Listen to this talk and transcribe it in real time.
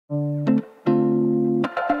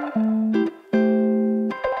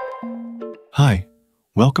Hi,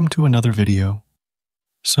 welcome to another video.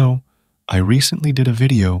 So, I recently did a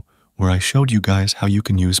video where I showed you guys how you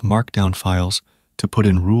can use Markdown files to put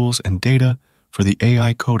in rules and data for the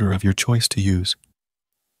AI coder of your choice to use.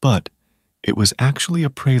 But it was actually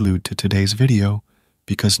a prelude to today's video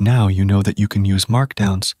because now you know that you can use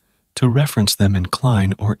Markdowns to reference them in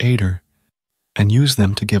Cline or Aider and use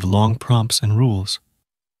them to give long prompts and rules.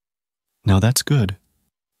 Now that's good.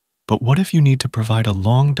 But what if you need to provide a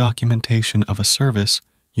long documentation of a service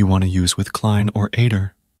you want to use with Cline or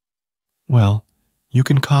Aider? Well, you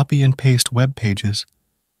can copy and paste web pages,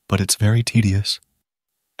 but it's very tedious.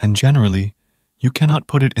 And generally, you cannot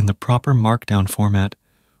put it in the proper Markdown format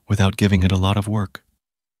without giving it a lot of work.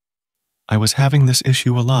 I was having this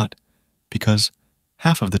issue a lot because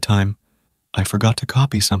half of the time I forgot to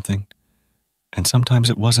copy something, and sometimes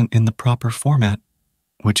it wasn't in the proper format,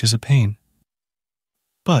 which is a pain.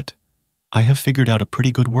 But I have figured out a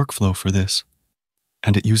pretty good workflow for this,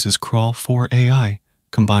 and it uses Crawl4AI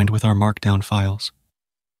combined with our Markdown files.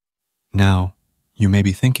 Now, you may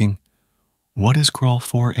be thinking, what is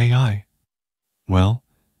Crawl4AI? Well,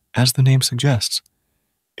 as the name suggests,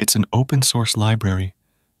 it's an open source library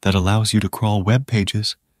that allows you to crawl web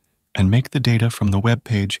pages and make the data from the web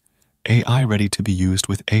page AI ready to be used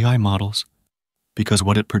with AI models, because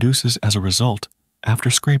what it produces as a result, after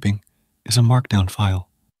scraping, is a Markdown file.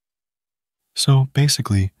 So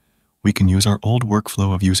basically, we can use our old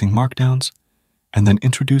workflow of using Markdowns and then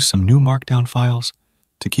introduce some new Markdown files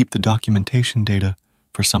to keep the documentation data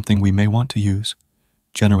for something we may want to use,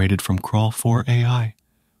 generated from Crawl4AI,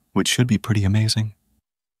 which should be pretty amazing.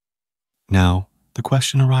 Now, the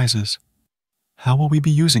question arises, how will we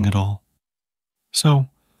be using it all? So,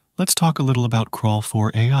 let's talk a little about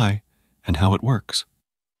Crawl4AI and how it works.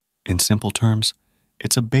 In simple terms,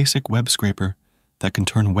 it's a basic web scraper that can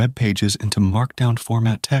turn web pages into Markdown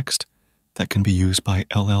format text that can be used by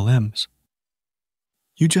LLMs.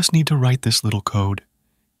 You just need to write this little code,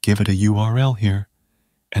 give it a URL here,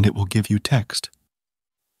 and it will give you text.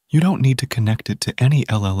 You don't need to connect it to any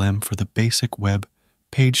LLM for the basic web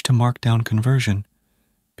page to Markdown conversion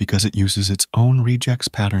because it uses its own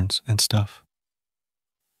regex patterns and stuff.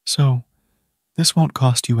 So, this won't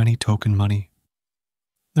cost you any token money.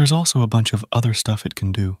 There's also a bunch of other stuff it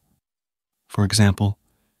can do. For example,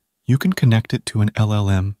 you can connect it to an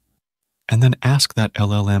LLM and then ask that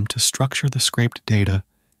LLM to structure the scraped data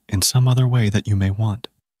in some other way that you may want.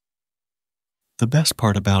 The best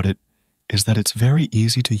part about it is that it's very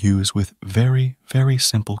easy to use with very, very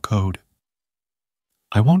simple code.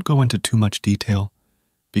 I won't go into too much detail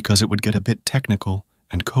because it would get a bit technical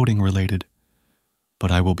and coding related,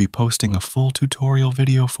 but I will be posting a full tutorial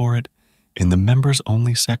video for it in the members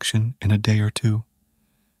only section in a day or two.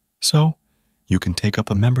 So, you can take up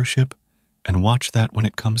a membership and watch that when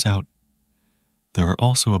it comes out. There are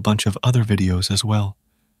also a bunch of other videos as well,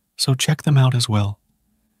 so check them out as well.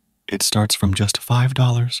 It starts from just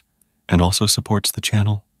 $5 and also supports the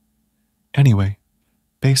channel. Anyway,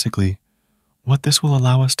 basically, what this will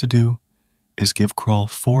allow us to do is give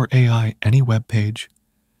Crawl4AI any web page,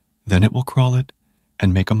 then it will crawl it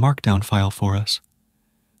and make a Markdown file for us.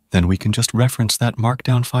 Then we can just reference that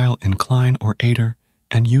Markdown file in Cline or Aider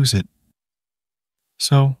and use it.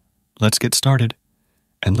 So, let's get started,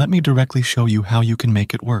 and let me directly show you how you can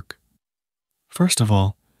make it work. First of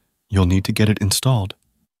all, you'll need to get it installed.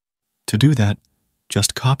 To do that,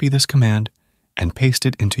 just copy this command and paste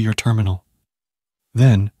it into your terminal.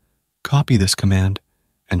 Then, copy this command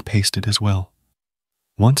and paste it as well.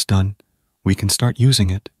 Once done, we can start using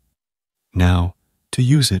it. Now, to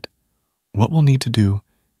use it, what we'll need to do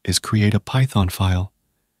is create a Python file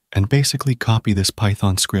and basically copy this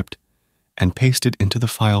Python script and paste it into the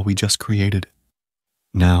file we just created.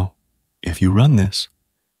 Now, if you run this,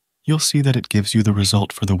 you'll see that it gives you the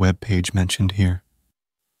result for the web page mentioned here.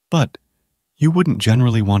 But you wouldn't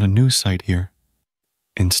generally want a news site here.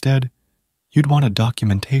 Instead, you'd want a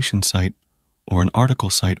documentation site or an article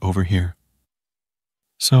site over here.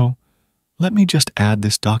 So, let me just add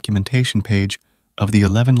this documentation page of the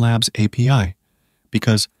 11 Labs API,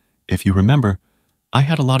 because if you remember, I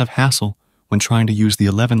had a lot of hassle when trying to use the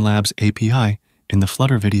 11 Labs API in the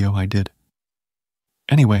Flutter video I did.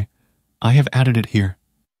 Anyway, I have added it here.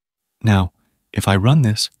 Now, if I run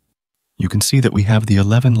this, you can see that we have the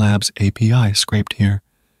 11 Labs API scraped here,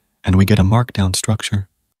 and we get a Markdown structure.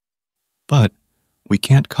 But we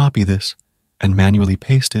can't copy this and manually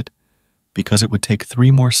paste it because it would take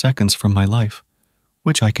 3 more seconds from my life,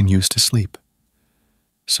 which I can use to sleep.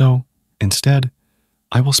 So, instead,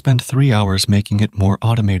 I will spend 3 hours making it more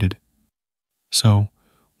automated. So,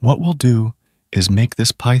 what we'll do is make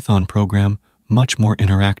this Python program much more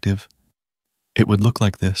interactive. it would look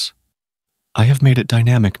like this. I have made it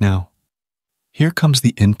dynamic now. Here comes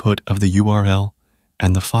the input of the URL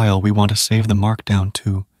and the file we want to save the markdown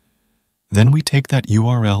to. Then we take that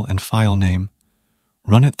URL and file name,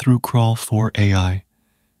 run it through Crawl4AI,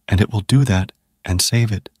 and it will do that and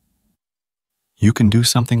save it. You can do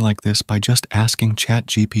something like this by just asking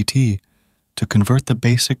ChatGPT to convert the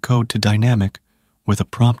basic code to dynamic with a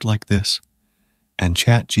prompt like this, and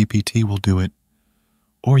ChatGPT will do it.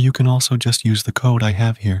 Or you can also just use the code I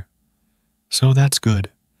have here. So that's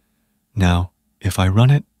good. Now, if I run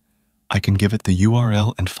it, I can give it the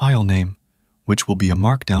URL and file name, which will be a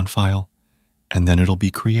Markdown file, and then it'll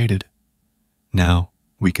be created. Now,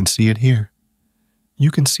 we can see it here.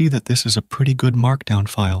 You can see that this is a pretty good Markdown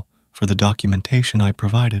file for the documentation I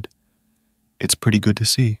provided. It's pretty good to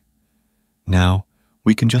see. Now,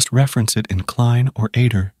 we can just reference it in Cline or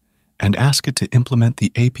Aider and ask it to implement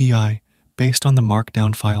the API based on the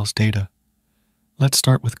Markdown files data. Let's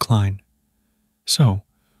start with Cline. So,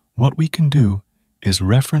 what we can do is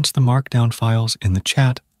reference the Markdown files in the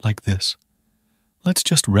chat like this. Let's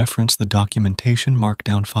just reference the documentation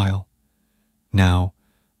Markdown file. Now,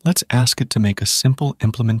 let's ask it to make a simple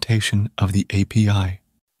implementation of the API.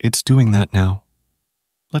 It's doing that now.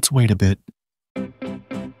 Let's wait a bit.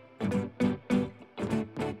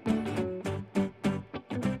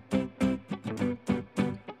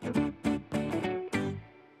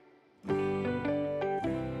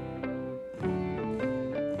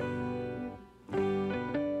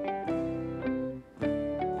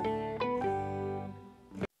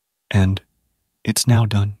 And it's now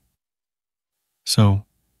done. So,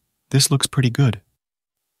 this looks pretty good.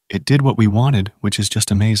 It did what we wanted, which is just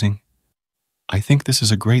amazing. I think this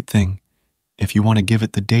is a great thing if you want to give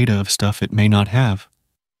it the data of stuff it may not have.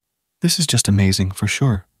 This is just amazing for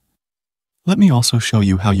sure. Let me also show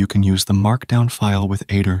you how you can use the Markdown file with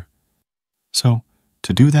Aider. So,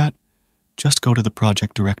 to do that, just go to the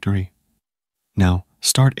project directory. Now,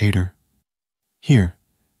 start Aider. Here,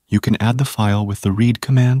 you can add the file with the read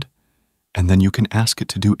command, and then you can ask it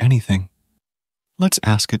to do anything. Let's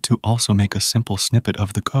ask it to also make a simple snippet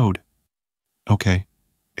of the code. Okay,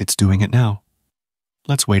 it's doing it now.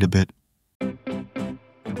 Let's wait a bit.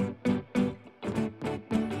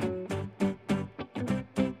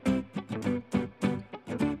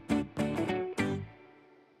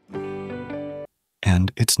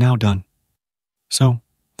 And it's now done. So,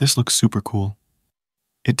 this looks super cool.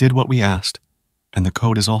 It did what we asked, and the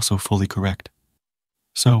code is also fully correct.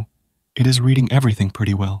 So, it is reading everything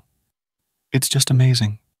pretty well. It's just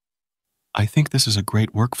amazing. I think this is a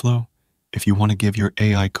great workflow if you want to give your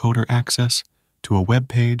AI coder access to a web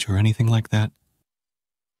page or anything like that.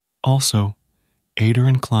 Also, Aider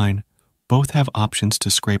and Cline both have options to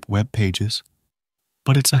scrape web pages,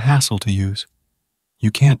 but it's a hassle to use.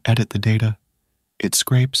 You can't edit the data. It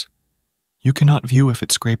scrapes. You cannot view if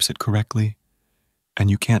it scrapes it correctly,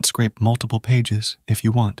 and you can't scrape multiple pages if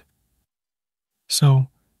you want. So,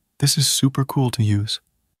 this is super cool to use.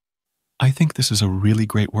 I think this is a really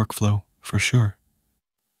great workflow, for sure.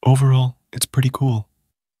 Overall, it's pretty cool.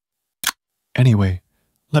 Anyway,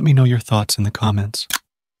 let me know your thoughts in the comments.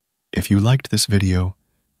 If you liked this video,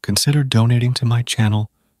 consider donating to my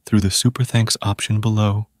channel through the Super Thanks option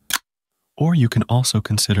below, or you can also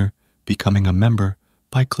consider becoming a member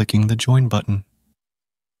by clicking the Join button.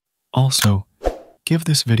 Also, give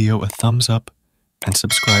this video a thumbs up and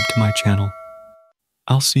subscribe to my channel.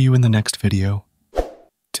 I'll see you in the next video.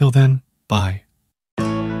 Till then, bye.